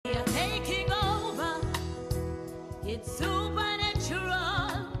It's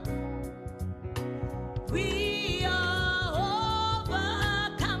supernatural. We are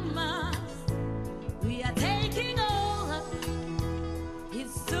overcomers. We are taking over.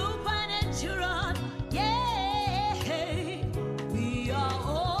 It's supernatural. Yeah. We are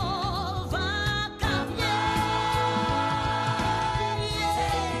overcomers. Yeah.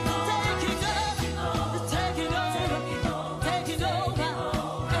 Taking over. Taking over. Taking over.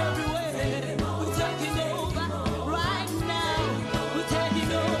 Everywhere. We're taking over. Right now. We're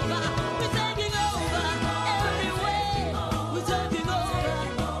taking over. We're taking over. Everywhere. We're taking over.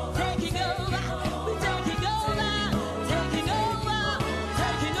 Taking over. We're taking over. Taking over.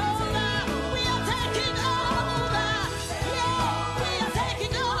 Taking over. We are taking over. Yeah, we are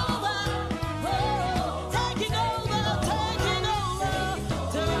taking over. Oh, taking over. Taking over.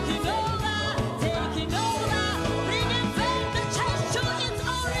 Taking over. Taking over. Bringing back the church to its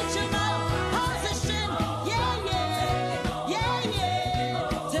original position. Yeah, yeah. Yeah, yeah.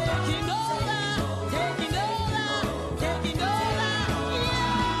 Taking over. Taking over. Taking over. Yeah.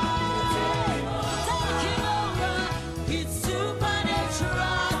 Taking over. It's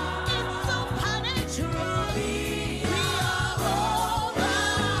supernatural. It's supernatural. We are over.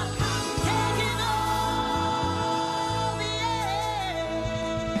 Taking over.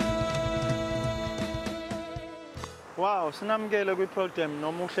 Wow, sinamukele kwi-program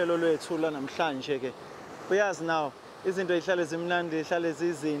noma uhlelo lwethu lanamhlanje ke. Uyazi now, izinto zihlale zimnandi, zihlale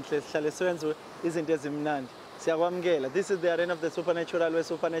zizinhle, sihlale senze izinto ezimnandi. Siyakwamukela. This is the arena of the supernatural, where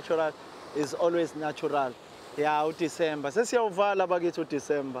supernatural is always natural. Yeah, uDecember. Sesiyawuvala bakithi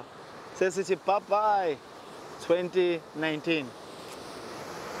uDecember. Sesithi bye bye 2019.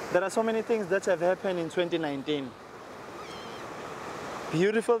 There are so many things that have happened in 2019.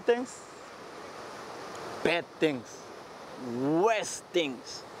 Beautiful things, bad things, worse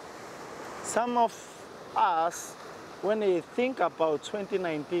things. Some of us, when they think about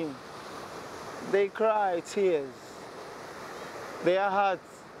 2019, they cry tears. Their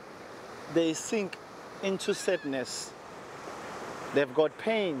hearts, they sink into sadness. They've got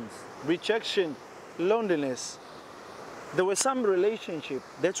pains, rejection, loneliness. There were some relationships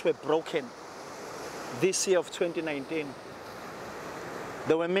that were broken this year of 2019.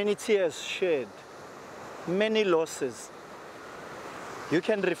 There were many tears shed, many losses. You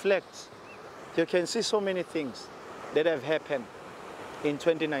can reflect. You can see so many things that have happened in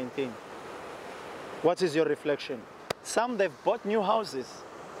 2019. What is your reflection? Some, they've bought new houses,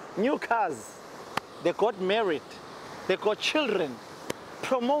 new cars. They got married. They got children,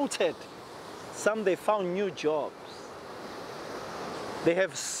 promoted. Some, they found new jobs. They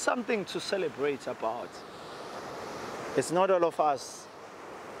have something to celebrate about. It's not all of us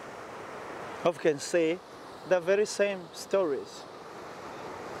who can say the very same stories.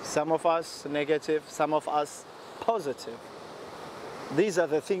 Some of us negative, some of us positive. These are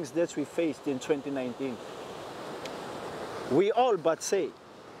the things that we faced in 2019. We all but say,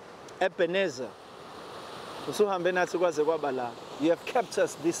 Ebenezer, you have kept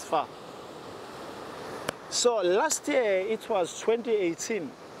us this far. So last year, it was 2018,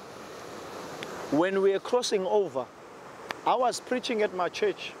 when we were crossing over. I was preaching at my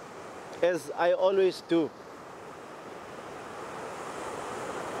church, as I always do.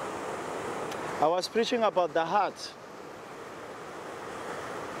 I was preaching about the heart,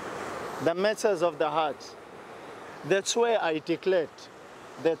 the matters of the heart. That's where I declared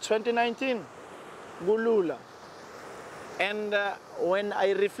that 2019, Kulula. And when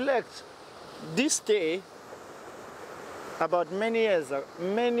I reflect this day, about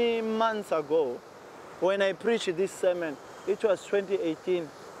many months ago, when I preached this sermon, it was 2018.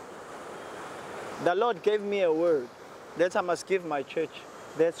 The Lord gave me a word that I must give my church.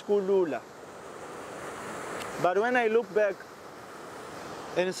 That's Kulula. But when I look back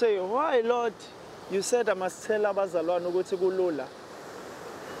and say, why, Lord, you said I must tell abazalwane ukuthi Kulula.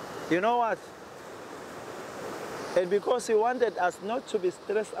 You know what? And because He wanted us not to be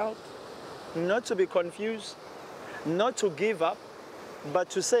stressed out, not to be confused, not to give up, but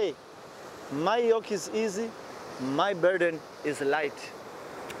to say, my yoke is easy, my burden is light.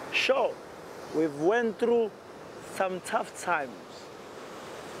 Sure, we've went through some tough times.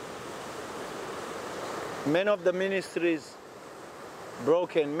 Many of the ministries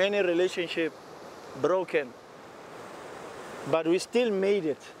broken, many relationships broken, but we still made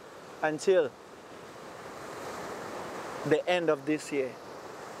it until the end of this year.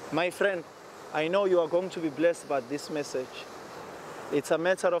 My friend, I know you are going to be blessed by this message. It's a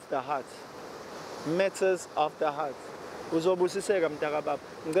matter of the heart. Matters of the heart. Uzobusiseka mntaka baba.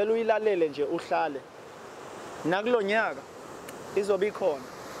 Ngicela uyilalele nje uhlale. Nakulo nyaka izobe ikhona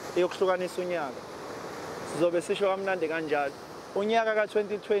eyokuhlukanisa unyaka. Sizobe sisho kamnandi kanjalo. Unyaka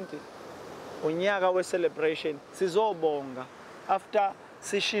ka-2020 unyaka we-celebration. Sizobonga after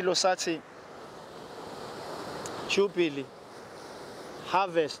sishilo sathi jubilee,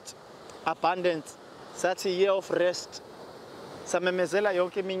 harvest, abundance, sathi year of rest. Samemezela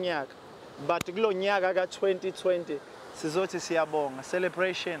yonke iminyaka. But kulo nyaka ka-2020 sizothi siyabonga.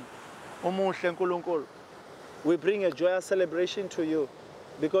 Celebration. Umuhle nkulunkulu. We bring a joyous celebration to you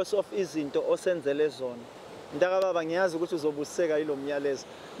because of izinto osenzele zona. Mntaka baba ngiyazi ukuthi uzobuseka yilo myalezo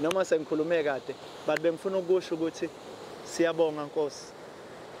noma sengikhulume kade, but bengifuna ukusho ukuthi siyabonga Nkosi.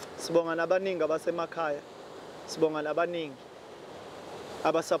 Sibonga nabaningi abasemakhaya. Sibonga nabaningi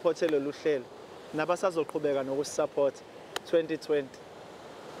abasupporte lolu hlelo nabasazoqhubeka nokusupport 2020.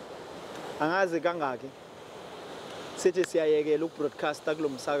 Angazi kangaki sithi siyayekela ukubroadcasta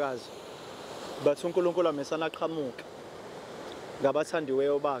kulomsakazo, but uNkulunkulu amesana aqhamuke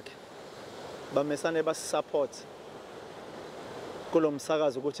ngabathandiweyo bakhe bamesane basisupport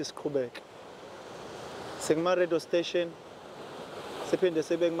kulomsakazo ukuthi siqhubeke. Sekuma radio station siphinde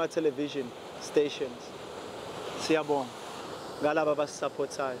sibe kuma television stations. Siyabonga ngalabo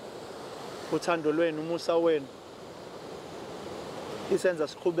abasupportayo. Uthando lwenu, umusa wenu isenza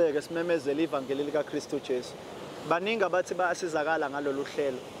siqhubeke simemezele ivangeli likaKristu Jesu. Baningi abathi bayasizakala ngalolu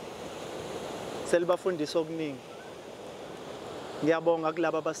hlelo. Selibafundisa okuningi. Ngiyabonga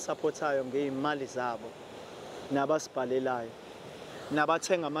kulabo abasupportayo ngeimali zabo nabasibhalelayo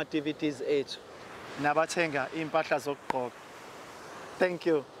nabathenga ama DVDs ethu nabathenga impahla zokugqoka. Thank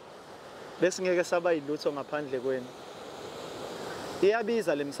you. Besingeke saba yilutho ngaphandle kwenu.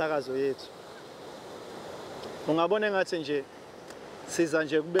 Iyabiza lemsakazo yethu. Ungabona engathi nje siza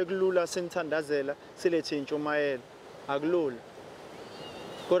nje kube kulula sinithandazela silethe intshumayelo. Akulula.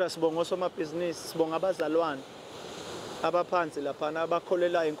 Kodwa sibonga osomabhizinisi, sibonga abazalwane abaphansi lapha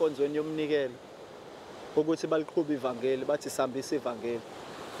abakholelayo enkonzweni yomnikelo ukuthi baliqhubhe ivangeli, bathi sambisa ivangeli.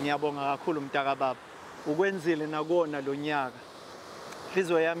 Ngiyabonga kakhulu mntaka baba. Ukwenzile nakona lo nyaka.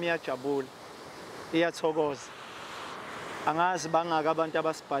 Inhliziyo yami iyajabula. Iyathokoza. Angazi bangaka abantu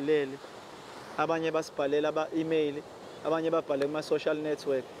abasibhalele. Abanye basibhalela aba-email, abanye babhale kuma social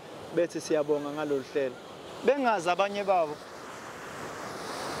network bethi siyabonga ngalolu hlelo. Bengazi abanye babo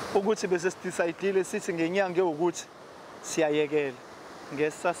ukuthi bese sidecide sithi ngenyanga ukuthi siyayekela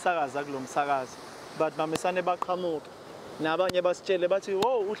ngesasakaza kulomsakazo, but bamesane baqhamuka nabanye basitshele bathi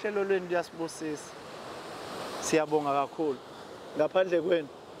wo uhlelo lwenu liyasibusisa. Siyabonga kakhulu. Ngaphandle kwenu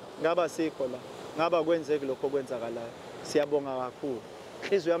ngaba sikho la, ngaba kwenzeki lokho kwenzakalayo. Siyabonga kakhulu.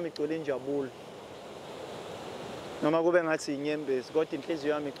 Inhliziyo yami igcwele injabulo. Noma kube ngathi inyembezi kodwa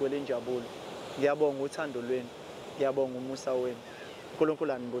inhliziyo yami igcwele injabulo. Ngiyabonga uthando lwenu. Ngiyabonga umusa wenu.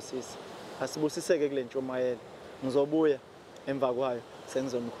 uNkulunkulu anibusise. Asibusiseke kule ntshumayelo. Ngizobuya emva kwayo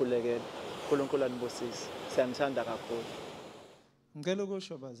sengizomkhulekela. uNkulunkulu anibusise. Siyamthanda kakhulu. Ngicela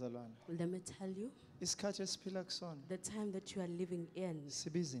ukusho bazalwane. Let me tell you, Isikhathi esiphila kusona the time that you are living in,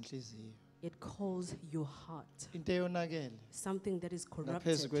 sibiza inhliziyo. it calls your heart. Into eyonakele Something that is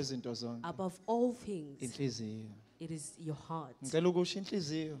ngaphezu corrupted. kwezinto zonke. Above all things, Inhliziyo. it is your heart. Ngicela ukusho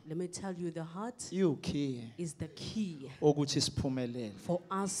inhliziyo Let me tell you, the heart iwukey is the key ukuthi siphumelele. for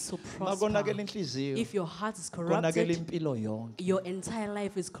us to Makonakele prosper. inhliziyo If your heart is konakele corrupted, impilo yonke. your entire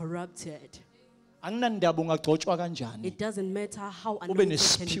life is corrupted. Anginandaba ungagcotshwa kanjani. It doesn't matter how Ube anointed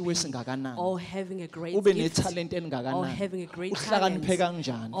nesiphiwo can be, esingakanani. or having a great Ube gift, nethalent or elingakanani. having a great Uhlakaniphe talent,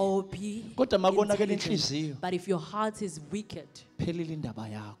 kanjani. or be Kodwa makonakele intelligent. inhliziyo But if your heart is wicked, phelile indaba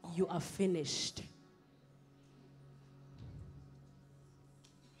yakho. you are finished.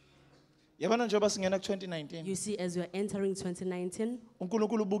 Yabona njengoba singena ku-2019 You see, as you are entering 2019,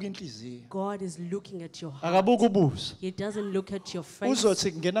 uNkulunkulu ubuka inhliziyo. God is looking at your heart. Akabuka ubuso. He doesn't look at your face.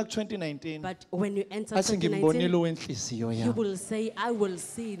 Uzothi ngena ku-2019 But when you enter athi ngimbonile 2019, owenhliziyo you yami. will say, I will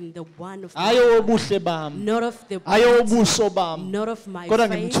see in the one of my Hayi heart, obuhle bami. not of the Hayi beauty, obuso bami. not of my Kodwa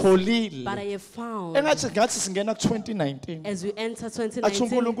face, ngimtholile. but I have found. Ngathi singena ku-2019 As we enter athi 2019,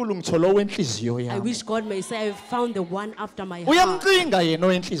 uNkulunkulu ngithola owenhliziyo I yami. wish God may say, I have found the one after my heart. Uyamcinga yena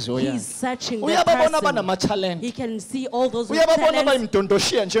owenhliziyo He yami. is searching that Uyababona person. abanamathalente. He can see all those with Uyababona talents.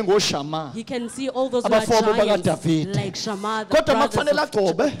 abayimdondoshiya njengoShama. He can see all those who are Abafowabo giants, bakaDavide. like Shammah, the Kodwa brothers makufanele of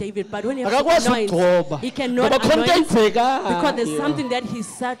agcobe. David. But when he has Akakwazi to anoint, ukugcoba. he cannot Ngoba khona into anoint ayibhekayo. because there's something that he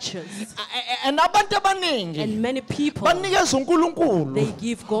searches. And abantu abaningi And many people, banikeza uNkulunkulu they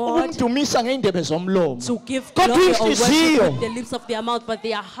give God ukumdumisa ngeindebe zomlomo. to give Kodwa glory or worship inhliziyo with the lips of their mouth, but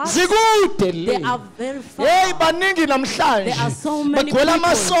their hearts, zikude they le. are very far. Hey baningi namhlanje There are so many bagcwele people.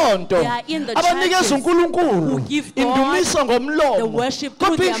 amasonto They are in the abanikeza churches uNkulunkulu who give God indumiso the ngomlomo worship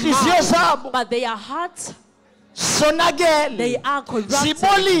through kodwa their inhliziyo mouth, zabo but their hearts sonakele, They are corrupted.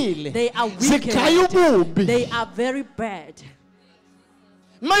 sibolile, They are sigaya wicked. ububi. They are very bad.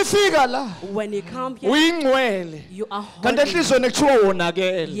 Mayifika la When you come here, uyingcwele you are kanti holy. enhlizweni kuthiwa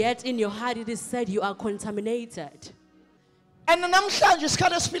wonakele. Yet in your heart it is said you are contaminated. And namhlanje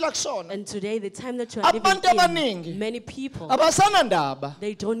isikhathi esiphila kusona And today, the time that you are abantu living abaningi in, many people, abasana ndaba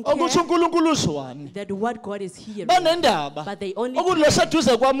they don't ukuthi care uNkulunkulu uzwani. that what God is hearing, Banendaba but they only ukuthi care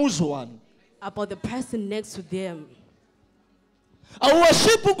loseduze kwami uzwani. about the person next to them.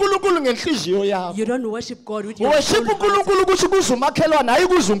 Awuworship uNkulunkulu ngenhliziyo yakho. You don't worship God with your Worship whole heart, uNkulunkulu ukuthi kuze umakhelwane hayi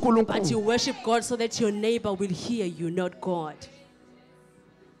kuze but you uNkulunkulu. worship God so that your neighbor will hear you, not God.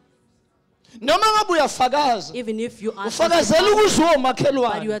 Noma ngabe uyafakaza Even if you are ufakazela testifying, ukuzwa but you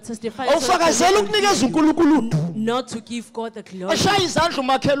umakhelwane. are testifying so that Awufakazela your neighbor ukunikeza will hear uNkulunkulu you, udumo. not to give God the glory. Eshaya izandla And your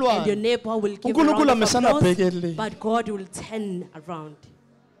umakhelwane. neighbor will give a uNkulunkulu round of amesana applause, abhekele. but God will turn around.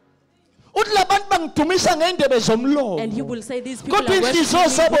 Uthi labantu bangidumisa ngeindebe zomlomo. And he will say these people Kodwa are worshiping inhliziyo me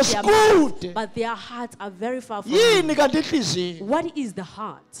zabo with their mouths, zikude. but their hearts are very far from me. Yini kanti inhliziyo? What is the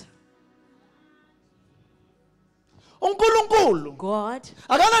heart? uNkulunkulu God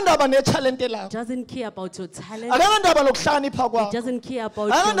akanandaba nethalente lakho. doesn't care about your talent. Akanandaba lokuhlakanipha He kwakho. doesn't care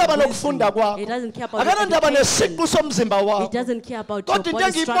about Akanandaba your lokufunda wisdom. kwakho. He doesn't care about Akanandaba your education. nesiqu somzimba He wakho. doesn't care about your Kodwa into body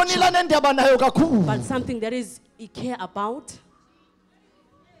engiyibonile structure. nendaba nayo kakhulu. But something that is he care about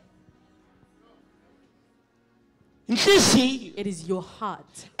Inhliziyo. it is your heart.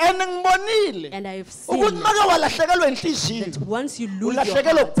 Ngibonile And I have seen ukuthi make walahlekelwe that inhliziyo once you lose your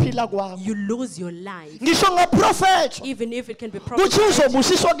ulahlekelwe heart, ukuphila kwakho. you lose your life. Ngisho ngaprofetho Even if it can be kuthi prophesied,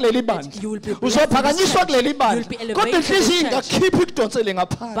 uzobusiswa kuleli that you will bandla. be blessed in this Uzophakanyiswa church. kuleli You will bandla. be Kodwa elevated in inhliziyo this church. ingakhipha ikudonsele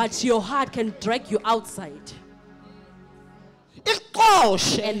ngaphandle. but your heart can drag you outside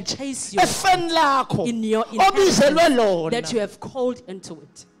Iqoshe and chase you efeni lakho in your obizelwe inheritance lona. that you have called into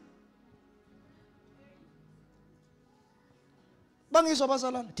it. Bangizwa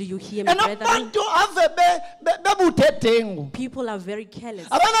bazalwane. Do you hear me, And brethren? abantu ave bebudedengu. People are very careless.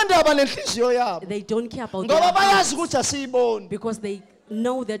 Abanandaba nenhliziyo yabo. They don't care about their Ngoba bayazi hearts ukuthi asiyiboni. because they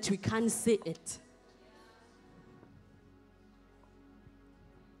know that we can't see it.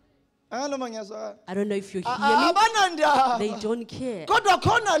 Ngaloma ngiyazwakala. I don't know if you hear me. Abanandaba. They don't care. Kodwa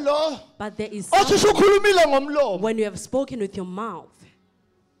khona lo But there is othi something usukhulumile ngomlomo. when you have spoken with your mouth,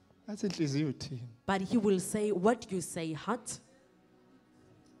 Athi inhliziyo uthini? but he will say what you say, heart.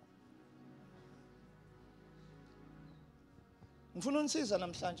 Ngifuna unisiza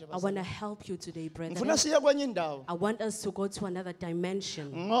namhlanje I want to help you today, Ngifuna brethren. siye kwenye indawo I want us to go to another dimension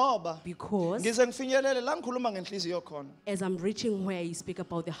ngoba because ngize ngifinyelele la ngikhuluma ngenhliziyo khona. as I'm reaching where you speak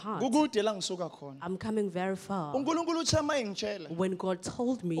about the heart, Kukude la ngisuka khona. I'm coming very far. uNkulunkulu uthe mayingitshela When God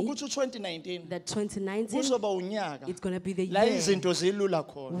told me ukuthi u2019 that 2019 kuzoba unyaka it's going to be the la year izinto zilula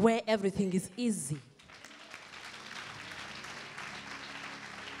khona. where everything is easy.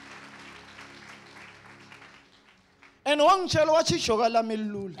 And wangitshela wathi ijoka lami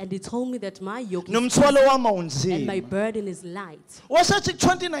lilula And he told me that my yoke is nomthwalo wami and my unzima. burden is light. Wasethi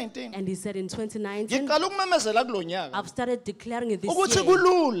 2019 And he said in 2019, ngiqala ukumemezela kulonyaka I've started declaring it this ukuthi year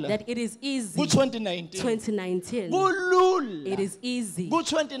kulula that it is easy. ku2019. 2019. Kulula It is easy in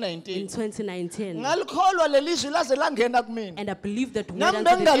ku2019. 2019. Ngalikholwa lelizwi laze langena kumina. And I believe that word Nami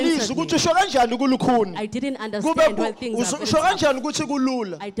until it bengingalizwi entered ukuthi me. usho kanjani kulukhuni. I didn't Kube understand why things are very usho tough. kanjani ukuthi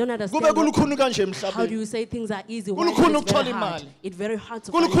kulula. I don't Kube understand kulukhuni kanje how do emhlabeni. you say things are easy when Kulukhuni it's very ukuthola hard. imali. It's very hard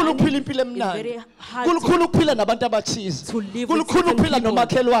to find Kulukhulu money. ukuphila impilo It's emnandi. very hard to Kulukhulu ukuphila nabantu abathize. live with Kulukhulu certain ukuphila people.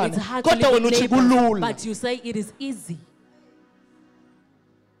 nomakhelwane. It's hard to Kodwa live wena with uthi neighbors, kulula. but you say it is easy.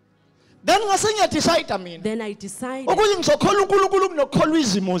 Then ngase ngiyadecide mina Then I decided ukuthi ngizokholwa uNkulunkulu kunokukholwa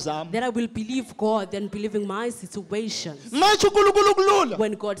izimo zami. that I will believe God than believing my situations. Manje uNkulunkulu kulula.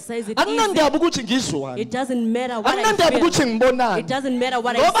 When God says it easy, Akunandaba ukuthi ngizwani. it doesn't matter what I Akunandaba ukuthi feel. It ngibonani. doesn't matter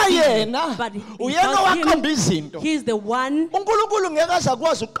what Ngoba I see. yena But uyena owaqamba izinto. He is the one. uNkulunkulu ngeke aze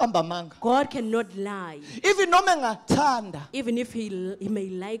akwazi ukuqamba amanga. God cannot lie. Even noma engathanda. Even if he may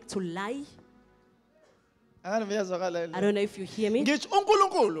like to lie. I don't know if you hear me. Ngithi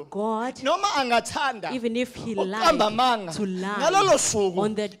uNkulunkulu God, noma angathanda even if he ukuqamba lied amanga to lie, ngalolo suku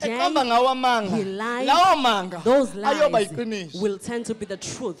on that day eqamba ngawo amanga he lied, lawo manga those ayoba lies iqiniso. will tend to be the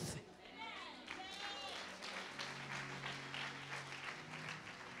truth.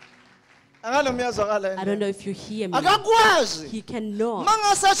 I don't know if you hear me. Akakwazi He cannot.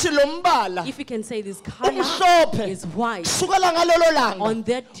 mangasathi lo mbala If he can say this color umhlophe is white, sukela ngalolo langa on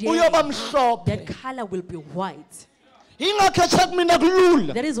that day, uyoba mhlophe. that color will be white. Ingakhetha kumina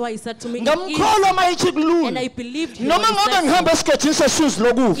kulula. That is why he said to me, "It is," Ngamkholwa mayithi kulula. and I believed him Noma when he ngabe said ngihamba so. esigethini sesuzi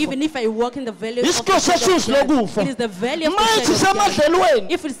lokufa. Even if I walk in the valley of the Isikho shadow sesuzi of death, lokufa. it is the valley of the Mayithi shadow of death.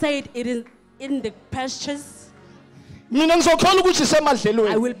 semadlelweni. If it said it is in the pastures,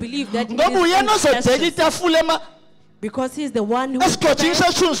 I will believe that he is because he's the one who prepares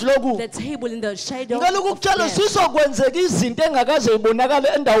the table in the shadow of death.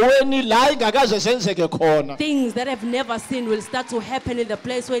 Things that I've never seen will start to happen in the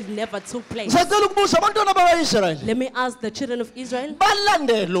place where it never took place. Let me ask the children of Israel.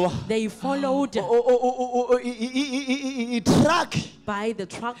 They followed by the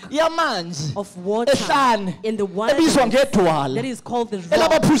truck of water in the wilderness that is called the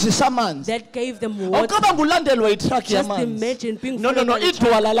rock that gave them water. Just imagine being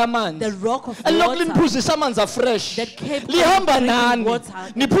the rock of water that kept drinking water.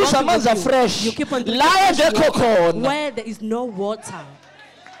 You keep on drinking where there is no water.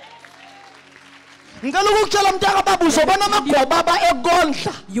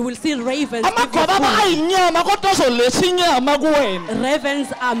 You will see ravens. Ravens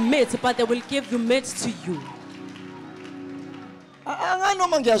are meat, but they will give you meat to you.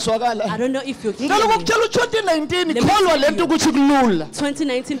 I don't know if you're hearing me.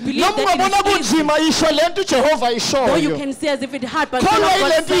 2019 believe that it is easy. Though you can see as if it's hard, but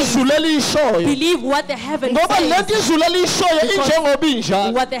believe what the heaven says.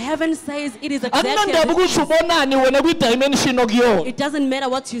 What the heaven says, it is exactly as it doesn't matter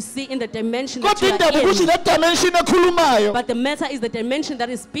what you see in the dimension that you are in. But the matter is the dimension that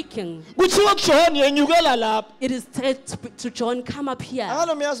is speaking. It is to John, come up here. I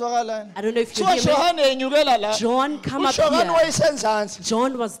don't know if you hear me. John, come up here.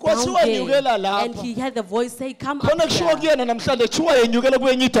 John was down there and he had the voice say, come up here.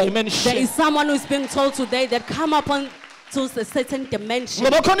 There is someone who is being told today that come up on to a certain dimension.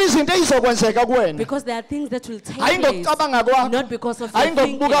 Because there are things that will take place. Not because of your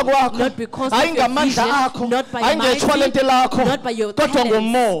thinking, not because of your vision, not by your might, not by your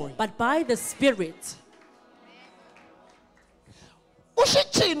talents, but by the Spirit.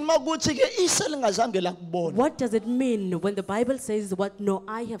 What does it mean when the Bible says what no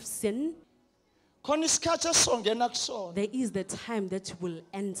eye have seen? There is the time that will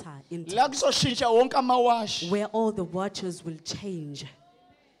enter into where all the watches will change.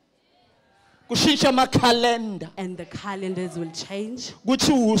 And the calendars will change.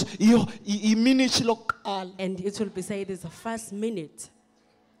 And it will be said it's the first minute.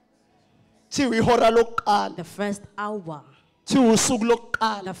 The first hour.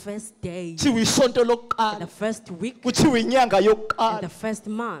 The first day, the first week, and the first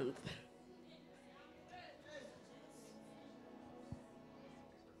month.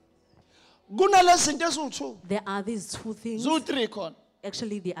 There are these two things.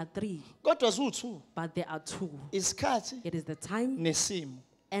 Actually, there are three. But there are two. It is the time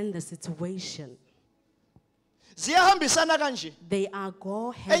and the situation. They are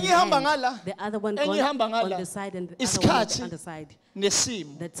go hand in hand. The other one going on the side and the other one on the other side.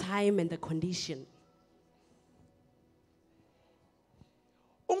 The time and the condition.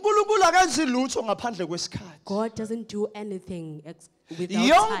 God doesn't do anything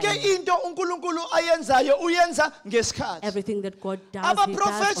without time. Everything that God does, He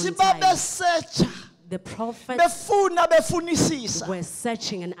does on time. The prophets were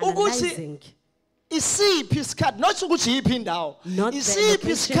searching and analyzing. Not the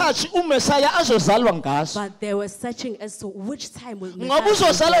location, but they were searching as to which time will Messiah be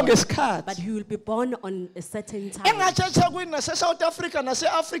born. But he will be born on a certain time.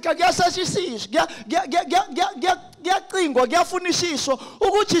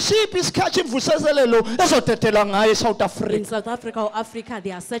 South Africa, in South Africa or Africa,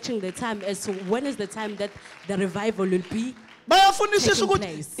 they are searching the time as to when is the time that the revival will be. They are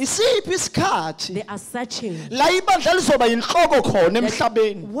searching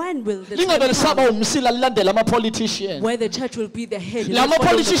where the church will be the head, where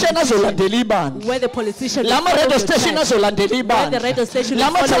the politician will follow the church, where the radio station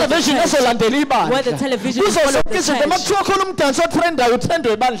will follow the church, where the television will follow the church.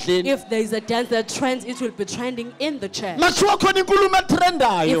 If there is a dance that trends, it will be trending in the church.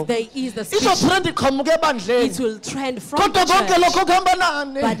 If there is the speech, it will trend from the church.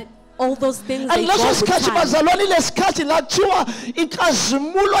 But all those things they go with time. It is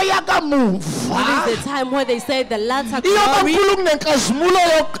the time where they say the latter glory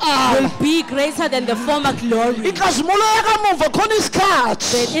will be greater than the former glory. But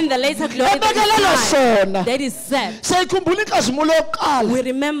in the later glory that is set. We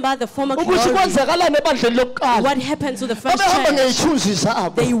remember the former glory. What happened to the first church?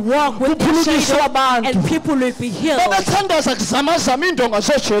 They walk with the shadow and people will be healed.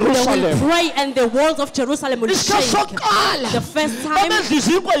 will pray and the walls of Jerusalem will shake. The first time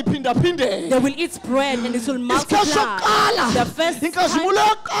they will eat bread and it will multiply. The first time,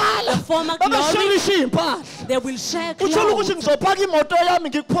 the former glory, they will share clothes.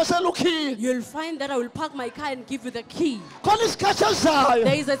 You'll find that I will park my car and give you the key.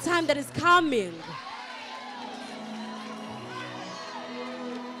 There is a time that is coming.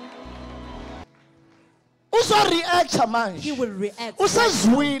 He will react.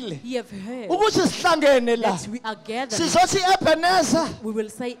 He have heard that we are gathered. We will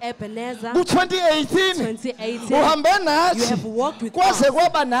say Ebenezer. 2018. You have walked with us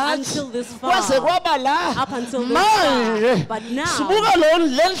until this far. Up until this far. But now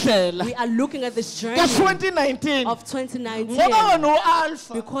we are looking at this journey of 2019.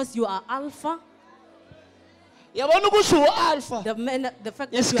 Because you are Alpha. The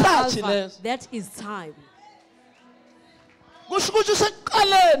fact that you are Alpha, that is time.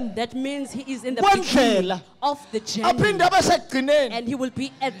 That means he is in the beginning of the journey, and he will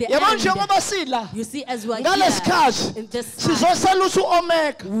be at the end. You see, as we are here in this time,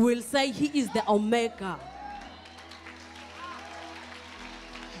 we will say he is the Omega.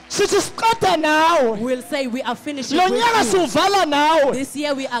 We'll say we are finishing with you. This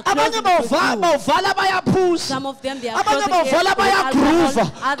year we are closing with you. Some of them they are closing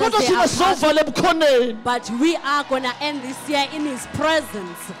it, others they are passing. But we are going to end this year in his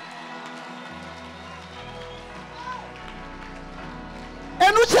presence. He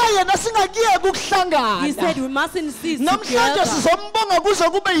said we mustn't cease together.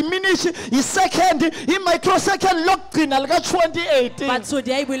 But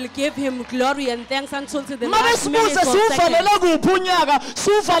today we'll give him glory and thanks until to the last minute of seconds.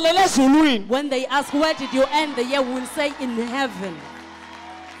 When they ask where did you end the year, we'll say in heaven.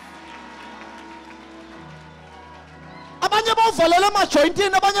 Abanye bawuvalele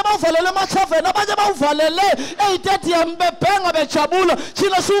emajointini, abanye bawuvalele emathaveni, abanye bawuvalele ey'tediyamu bebhenga bejabula,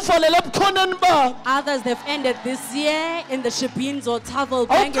 thina siwuvalele ebukhoneni babo. Others they've ended this year in the Shebins or Tavel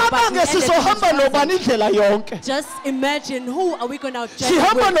Bank. Awucabange sizohamba nobani indlela yonke. Just imagine, who are we going to journey with?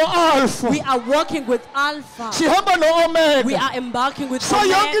 Sihamba no-Alpha. We are walking with Alpha. Sihamba no-Omega. We are embarking with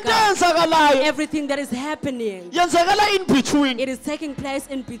Omega. So yonke into eyenzakalayo, everything that is happening, yenzakala in between. It is taking place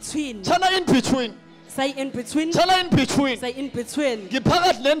in between. Thana in between. Say in between. Tell her in between. Say in between.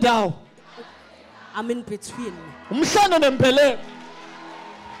 I'm in between.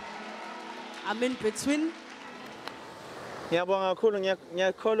 I'm in between. Ngiyabonga kakhulu,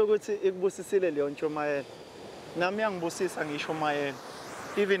 ngiyakholwa ukuthi ikubusisile leyo ntshumayelo. Nami yangibusisa ngishumayela.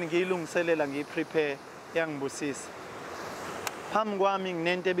 Even ngiyilungiselela ngiprepare yangibusisa. Phambi kwami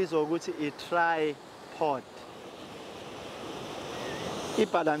nginento ebizwa ukuthi i-tripod.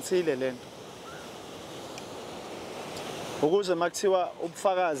 Ibalansile lento. Ukuze makuthiwa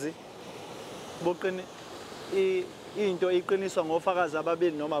ubufakazi boqini into iqiniswa ngofakazi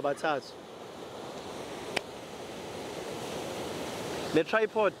ababili noma abathathu. Le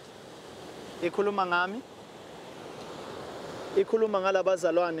tripod ikhuluma ngami, ikhuluma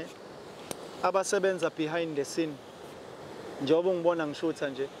ngalabazalwane abasebenza behind the scene. Njengoba ngibona ngishutha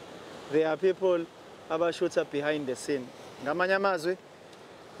nje, there are people abashutha behind the scene. Ngamanye amazwi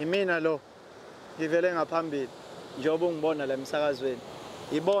imina lo ngivele ngaphambili. Njengoba ngibona la emsakazweni,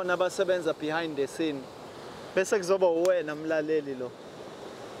 ibona abasebenza behind the scene. Bese kuzoba wena mlaleli lo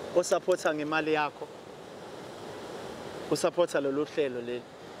osupporta ngemali yakho, usupporta lolu hlelo leli.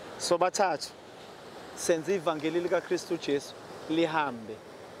 So bathathu senza ivangeli lika Kristu Jesu lihambe.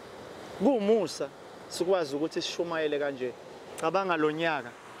 Kumusa sikwazi ukuthi sishumayele kanje. Cabanga lo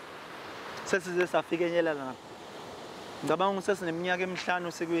nyaka sesize safikenyela lapha. Ngicabanga ukuthi sesineminyaka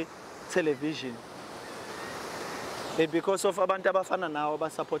emihlanu sikwi television. Because of abantu abafana nawo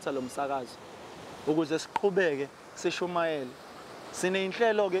abasupporta lo msakazo ukuze siqhubeke sishumayele. Sine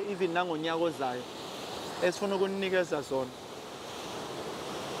inhlelo ke even nangonyaka ozayo esifuna ukunikeza zona.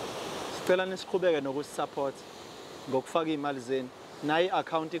 Sicela nisiqhubeke nokusupport ngokufaka imali zenu. Nayi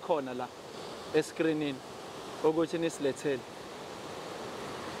account ikhona la escreenini ukuthi nisilethele.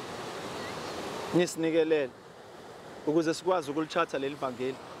 Nisinikelele ukuze sikwazi ukulichatha leli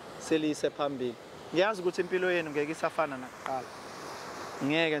vangeli selise phambili. Ngiyazi ukuthi impilo yenu ngeke isafana nakuqala.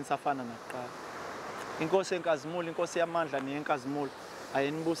 Ngeke nisafana nakuqala. Inkosi enkazimula, inkosi yamandla neyenkazimulo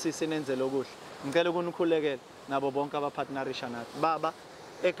ayinibusise nenzele okuhle. Ngicela ukunikhulekela nabo bonke abapartnerisha nathi. Baba,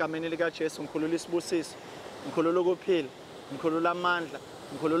 egameni lika Jesu ngikhulula isibusiso, ngikhulula ukuphila, ngikhulula amandla,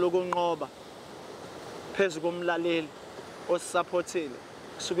 ngikhulula ukunqoba phezu komlaleli osupportile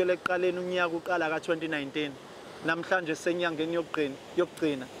kusukela ekuqaleni unyaka uqala ka2019. Namhlanje senyangeni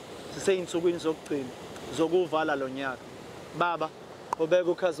yokugcina siseyinsukwini zokugcina zokuvala lo nyaka. Baba,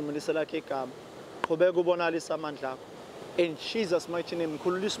 Qhubeka ukhazimulise lakhe igama. Qhubeka ubonalisa amandla akho. In Jesus mighty name,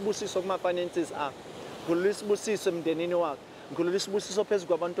 ngikhulula isibusiso kuma finances akho. Ngikhulula isibusiso emndenini wakhe. Ngikhulula isibusiso phezulu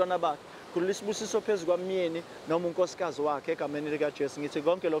kwabantwana bakhe. Ngikhulula isibusiso phezulu kwamyeni noma unkosikazi wakhe egameni lika Jesu. Ngithi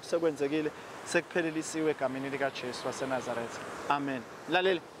konke lokho sekwenzekile sekuphelelisiwe egameni lika Jesu waseNazaretha. Amen.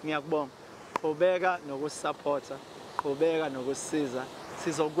 Lalela, ngiyakubonga. Qhubeka nokusupporta. Qhubeka nokusiza.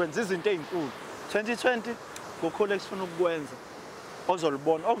 Sizokwenza izinto ezinkulu. 2020 kukhulu esifuna ukukwenza.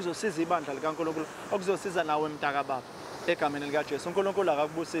 Ozolibona okuzosiza ibandla likaNkulunkulu, okuzosiza nawe mntaka baba. Egameni lika Jesu. uNkulunkulu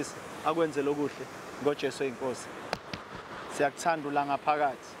akakubusisi, akwenze lokuhle ngoJesu inkosi. Siyakuthanda ulanga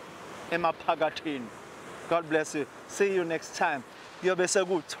phakathi emaphakathini. God bless you. See you next time. Kuyobe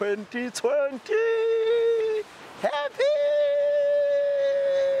seku 2020. Happy